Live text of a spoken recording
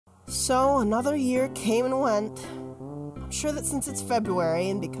So, another year came and went. I'm sure that since it's February,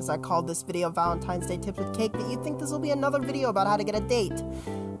 and because I called this video Valentine's Day Tips with Cake, that you'd think this will be another video about how to get a date.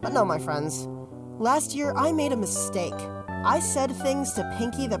 But no, my friends. Last year, I made a mistake. I said things to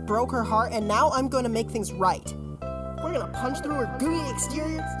Pinkie that broke her heart, and now I'm going to make things right. We're gonna punch through her gooey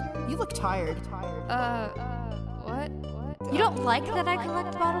exterior. You look tired. What? You don't like that I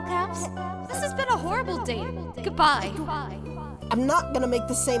collect bottle caps? This has been a horrible date. Goodbye. I'm not gonna make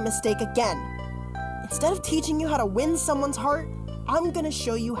the same mistake again. Instead of teaching you how to win someone's heart, I'm gonna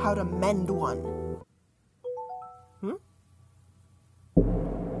show you how to mend one.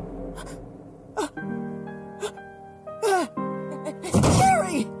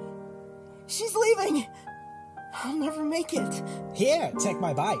 Gary! She's leaving! I'll never make it. Here, take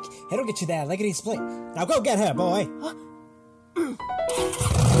my bike. It'll get you there, lickety-split. Now go get her, boy. Don't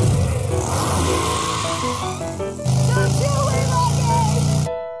you leave again!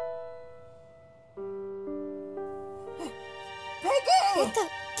 Pinkie! What the?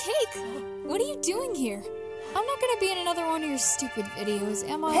 Cake? What are you doing here? I'm not gonna be in another one of your stupid videos,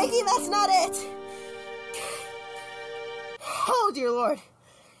 am I? Pinkie, that's not it! Oh, dear Lord.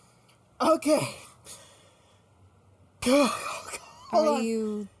 Okay. Are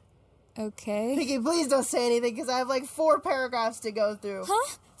you okay? Pinkie, please don't say anything, because I have like 4 paragraphs to go through.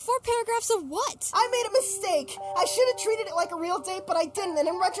 Huh? 4 paragraphs of what? I made a mistake. I should have treated it like a real date, but I didn't, and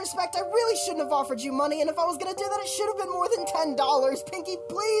in retrospect, I really shouldn't have offered you money, and if I was gonna do that, it should have been more than $10. Pinkie,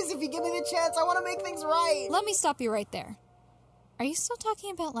 please, if you give me the chance, I want to make things right. Let me stop you right there. Are you still talking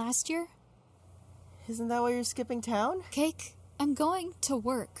about last year? Isn't that why you're skipping town? Cake, I'm going to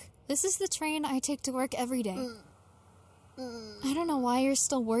work. This is the train I take to work every day. I don't know why you're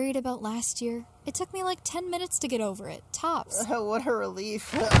still worried about last year. It took me like 10 minutes to get over it, tops. What a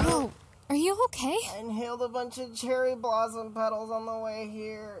relief. Oh, are you okay? I inhaled a bunch of cherry blossom petals on the way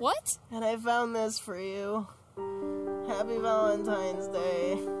here. What? And I found this for you. Happy Valentine's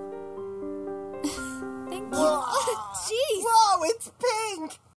Day. Thank you. Jeez. Whoa, it's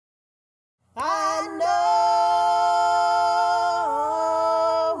pink! I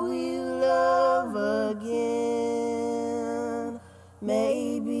know we love again.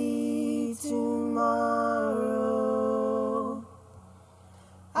 Maybe tomorrow.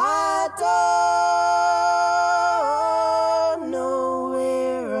 I don't know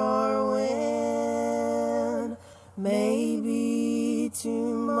where or when. Maybe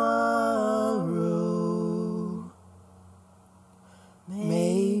tomorrow.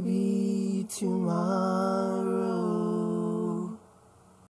 Maybe tomorrow.